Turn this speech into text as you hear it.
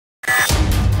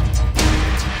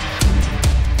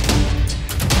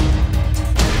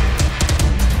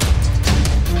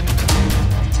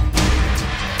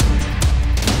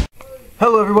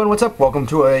Hello everyone, what's up? Welcome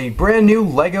to a brand new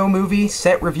LEGO Movie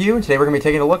set review. Today we're going to be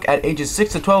taking a look at ages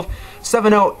 6 to 12,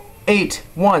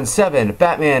 70817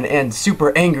 Batman and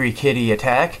Super Angry Kitty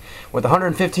Attack with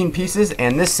 115 pieces,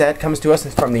 and this set comes to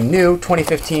us from the new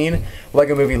 2015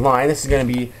 LEGO Movie line. This is going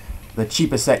to be the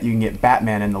cheapest set you can get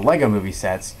Batman in the LEGO Movie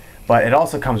sets, but it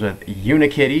also comes with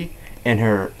Unikitty in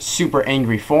her super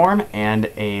angry form and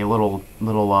a little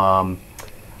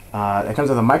it comes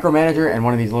with a micromanager and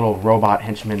one of these little robot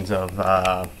henchmen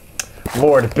of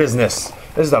Lord Business.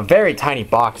 This is a very tiny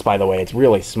box, by the way. It's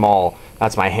really small.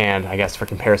 That's my hand, I guess, for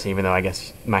comparison, even though I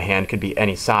guess my hand could be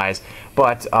any size.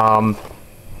 But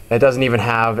it doesn't even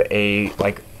have a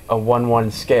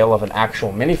 1:1 scale of an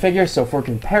actual minifigure. So for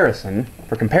comparison,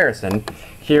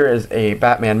 here is a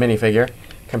Batman minifigure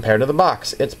compared to the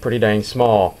box. It's pretty dang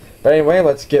small. But anyway,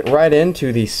 let's get right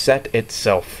into the set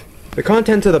itself. The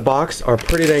contents of the box are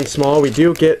pretty dang small. We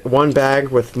do get one bag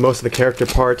with most of the character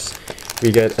parts.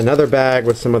 We get another bag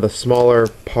with some of the smaller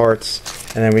parts,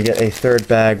 and then we get a third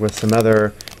bag with some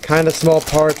other kind of small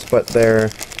parts, but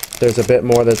there's a bit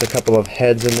more. There's a couple of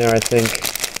heads in there, I think,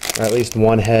 or at least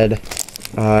one head.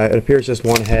 It appears just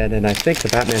one head, and I think the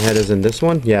Batman head is in this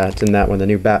one. Yeah, it's in that one, the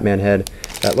new Batman head.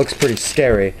 That looks pretty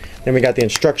scary. Then we got the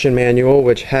instruction manual,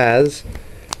 which has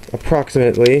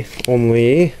approximately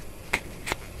only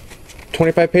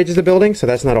 25 pages of building, so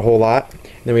that's not a whole lot.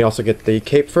 And then we also get the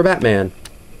cape for Batman.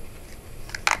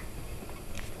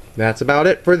 That's about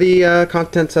it for the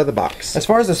contents of the box. As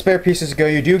far as the spare pieces go,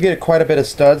 you do get quite a bit of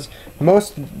studs.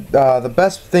 The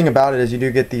best thing about it is you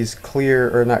do get these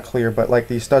clear, or not clear, but like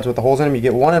these studs with the holes in them. You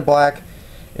get one in black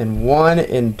and one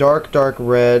in dark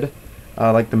red,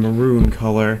 like the maroon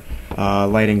color.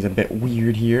 Lighting's a bit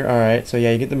weird here. Alright, so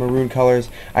yeah, you get the maroon colors.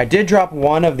 I did drop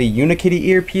one of the Unikitty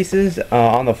ear pieces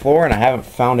on the floor, and I haven't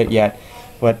found it yet.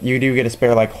 But you do get a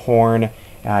spare, like, horn.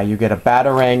 You get a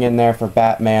Batarang in there for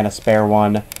Batman, a spare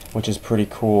one, which is pretty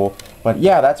cool. But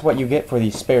yeah, that's what you get for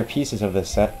the spare pieces of this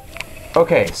set.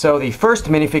 Okay, so the first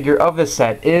minifigure of this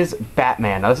set is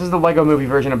Batman. Now, this is the LEGO Movie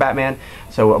version of Batman.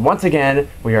 So once again,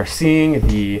 we are seeing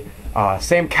the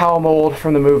same cowl mold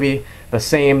from the movie, the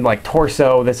same like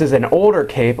torso. This is an older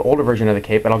version of the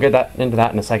cape, and I'll get into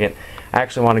that in a second. I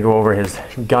actually want to go over his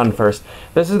gun first.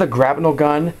 This is the grapnel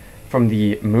gun from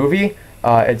the movie.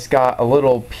 It's got a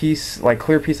little piece, like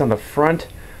clear piece on the front.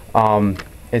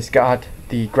 It's got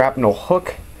the grapnel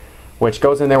hook, which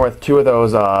goes in there with two of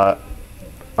those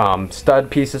stud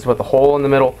pieces with a hole in the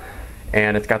middle.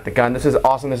 And it's got the gun. This is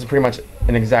awesome. This is pretty much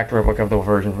an exact replica of the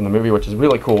version from the movie, which is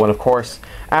really cool. And of course,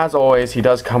 as always, he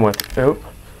does come with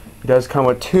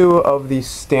two of the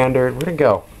standard. Where'd it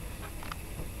go?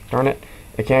 Darn it!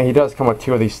 He does come with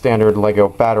two of these standard Lego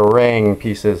Batarang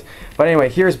pieces. But anyway,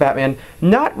 here's Batman.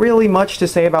 Not really much to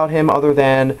say about him other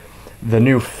than the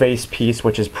new face piece,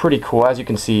 which is pretty cool. As you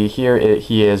can see here,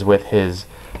 he is with his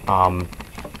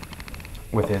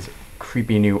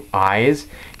creepy new eyes.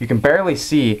 You can barely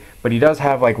see, but he does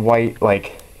have like white,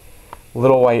 like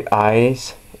little white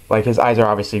eyes. Like his eyes are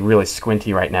obviously really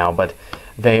squinty right now, but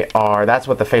that's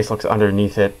what the face looks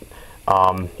underneath it.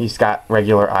 He's got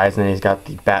regular eyes, and then he's got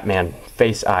the Batman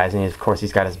face eyes, and of course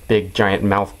he's got his big giant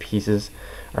mouth pieces,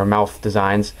 or mouth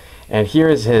designs. And here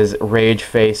is his rage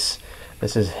face.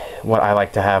 This is what I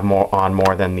like to have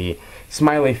more than the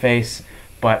smiley face,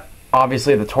 but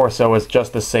obviously the torso is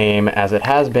just the same as it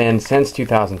has been since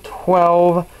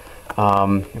 2012.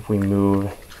 If we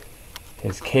move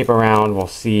his cape around, we'll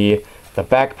see the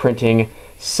back printing,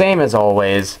 same as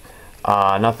always.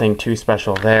 Nothing too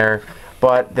special there,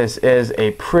 but this is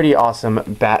a pretty awesome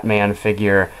Batman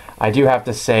figure. I do have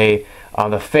to say,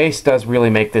 the face does really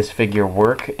make this figure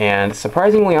work, and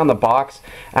surprisingly on the box,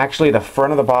 actually the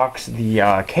front of the box,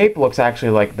 the cape looks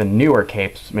actually like the newer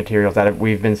capes materials that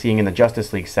we've been seeing in the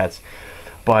Justice League sets.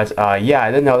 But yeah, I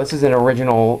didn't know this is an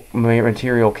original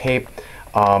material cape,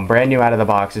 brand new out of the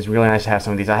box. It's really nice to have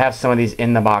some of these. I have some of these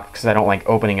in the box because I don't like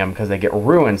opening them because they get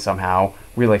ruined somehow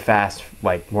really fast,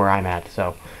 like where I'm at.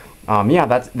 So yeah,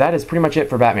 that is pretty much it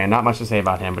for Batman. Not much to say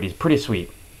about him, but he's pretty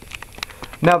sweet.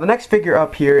 Now the next figure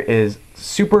up here is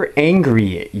Super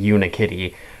Angry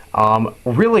Unikitty.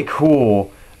 Really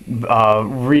cool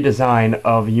redesign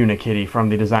of Unikitty from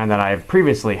the design that I've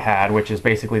previously had, which is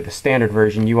basically the standard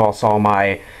version. You all saw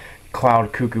my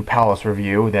Cloud Cuckoo Palace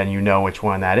review, then you know which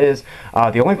one that is.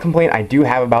 The only complaint I do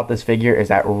have about this figure is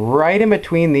that right in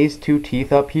between these two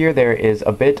teeth up here, there is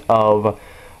a bit of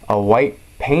a white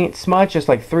paint smudge, just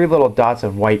like 3 little dots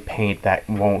of white paint that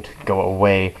won't go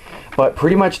away. But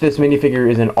pretty much this minifigure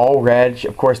is in all red.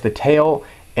 Of course, the tail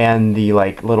and the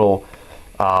like little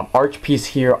arch piece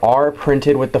here are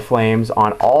printed with the flames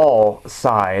on all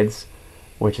sides,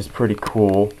 which is pretty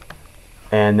cool.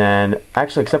 And then,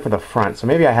 actually, except for the front, so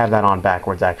maybe I have that on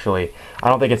backwards, actually. I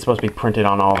don't think it's supposed to be printed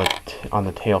on all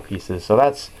the tail pieces, so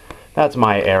that's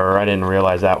my error. I didn't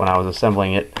realize that when I was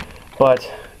assembling it. But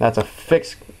that's a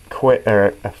quick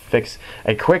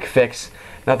fix.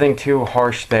 Nothing too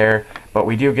harsh there, but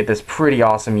we do get this pretty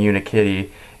awesome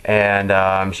Unikitty,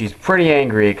 and she's pretty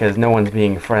angry because no one's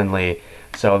being friendly.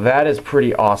 So that is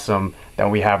pretty awesome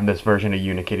that we have this version of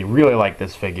Unikitty. Really like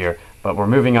this figure, but we're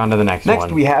moving on to the next one.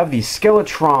 Next we have the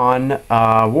Skeletron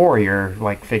warrior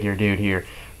like figure dude here.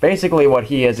 Basically what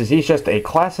he is he's just a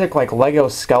classic like Lego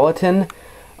skeleton,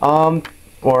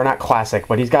 or not classic,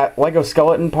 but he's got Lego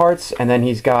skeleton parts, and then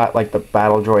he's got like the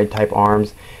battle droid type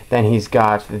arms. Then he's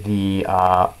got the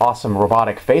awesome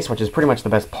robotic face, which is pretty much the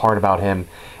best part about him.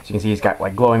 As you can see, he's got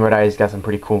like glowing red eyes, he's got some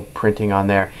pretty cool printing on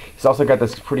there. He's also got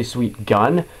this pretty sweet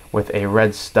gun with a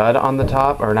red stud on the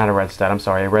top, or not a red stud, I'm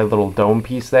sorry, a red little dome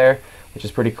piece there, which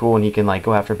is pretty cool, and he can like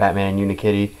go after Batman and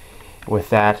Unikitty with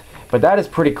that. But that is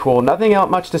pretty cool. Nothing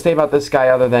else much to say about this guy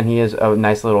other than he is a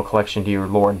nice little collection to your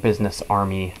Lord Business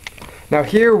Army. Now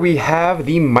here we have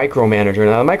the Micromanager.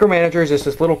 Now the Micromanager is just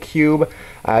this little cube.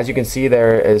 As you can see,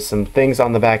 there is some things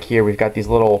on the back here. We've got these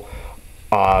little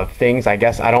things. I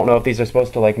guess I don't know if these are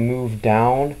supposed to like move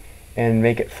down and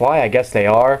make it fly. I guess they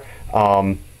are.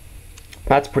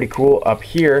 That's pretty cool. Up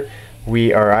here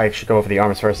I should go for the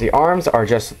arms first. The arms are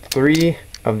just 3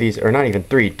 of these, or not even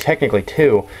 3, technically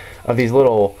 2 of these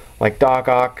little like Doc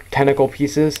Ock tentacle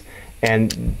pieces.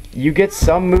 And you get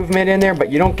some movement in there,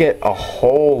 but you don't get a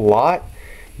whole lot.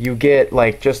 You get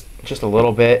like just a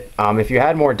little bit. If you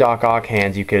had more Doc Ock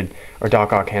hands, you could, or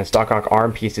Doc Ock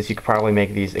arm pieces, you could probably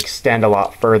make these extend a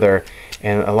lot further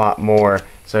and a lot more.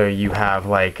 So you have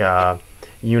like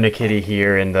Unikitty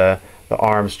here, and the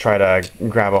arms try to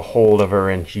grab a hold of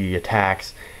her, and she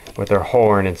attacks with her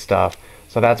horn and stuff.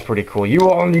 So that's pretty cool. You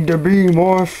all need to be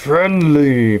more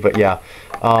friendly. But yeah,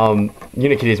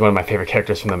 Unikitty is one of my favorite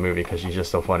characters from the movie because she's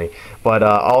just so funny. But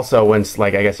also, when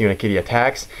like I guess Unikitty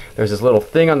attacks, there's this little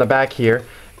thing on the back here,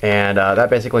 and that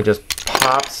basically just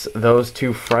pops those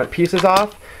 2 front pieces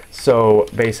off. So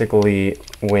basically,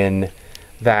 when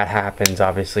that happens,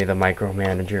 obviously the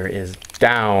Micromanager is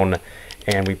down,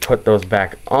 and we put those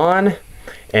back on.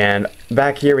 And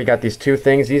back here we got these 2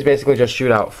 things. These basically just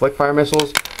shoot out flick fire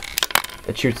missiles.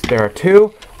 It shoots, there are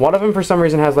 2. One of them for some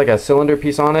reason has like a cylinder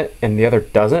piece on it, and the other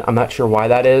doesn't. I'm not sure why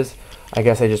that is. I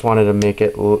guess I just wanted to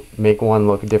make one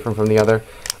look different from the other.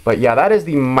 But yeah, that is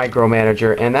the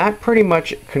Micromanager, and that pretty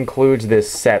much concludes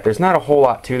this set. There's not a whole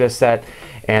lot to this set,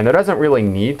 and there doesn't really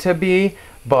need to be,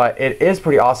 but it is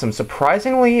pretty awesome.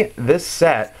 Surprisingly, this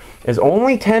set is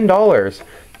only $10,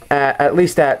 at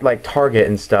least at like Target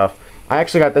and stuff. I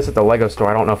actually got this at the Lego store.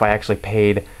 I don't know if I actually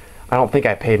paid, I don't think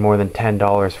I paid more than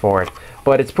 $10 for it.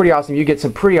 But it's pretty awesome. You get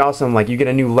some pretty awesome, like you get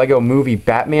a new Lego Movie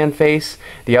Batman face.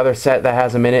 The other set that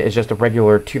has him in it is just a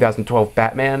regular 2012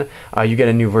 Batman. You get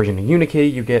a new version of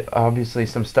Unikitty. You get obviously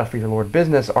some stuff for your Lord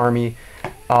Business Army.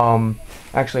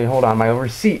 Actually, hold on, my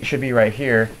receipt should be right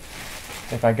here.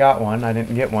 If I got one, I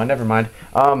didn't get one, never mind.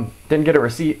 Didn't get a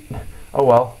receipt. Oh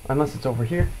well, unless it's over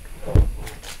here.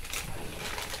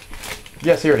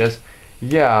 Yes, here it is.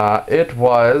 Yeah, it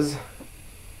was...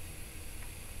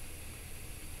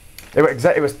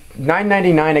 It was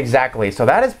 $9.99 exactly, so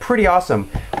that is pretty awesome.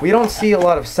 We don't see a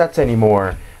lot of sets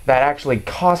anymore that actually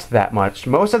cost that much.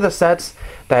 Most of the sets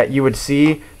that you would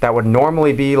see that would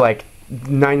normally be like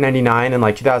 $9.99 in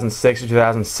like 2006 or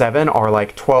 2007 are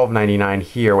like $12.99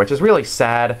 here, which is really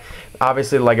sad.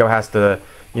 Obviously, Lego has to,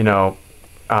 you know,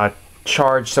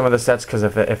 charge some of the sets because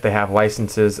if they have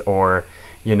licenses, or,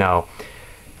 you know,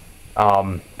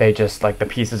 they just, like, the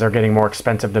pieces are getting more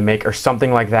expensive to make or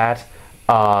something like that.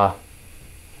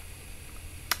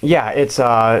 Yeah, it's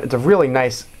a really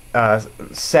nice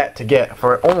set to get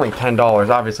for only $10.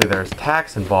 Obviously, there's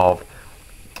tax involved,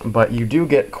 but you do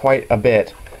get quite a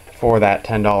bit for that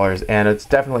 $10, and it's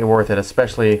definitely worth it,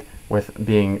 especially with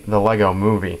being the Lego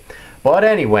Movie. But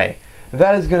anyway,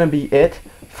 that is going to be it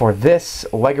for this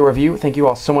Lego review. Thank you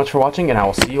all so much for watching, and I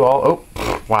will see you all...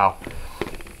 Oh, wow.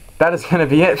 That is going to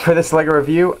be it for this Lego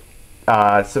review.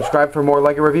 Subscribe for more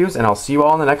Lego reviews, and I'll see you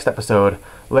all in the next episode.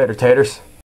 Later, taters.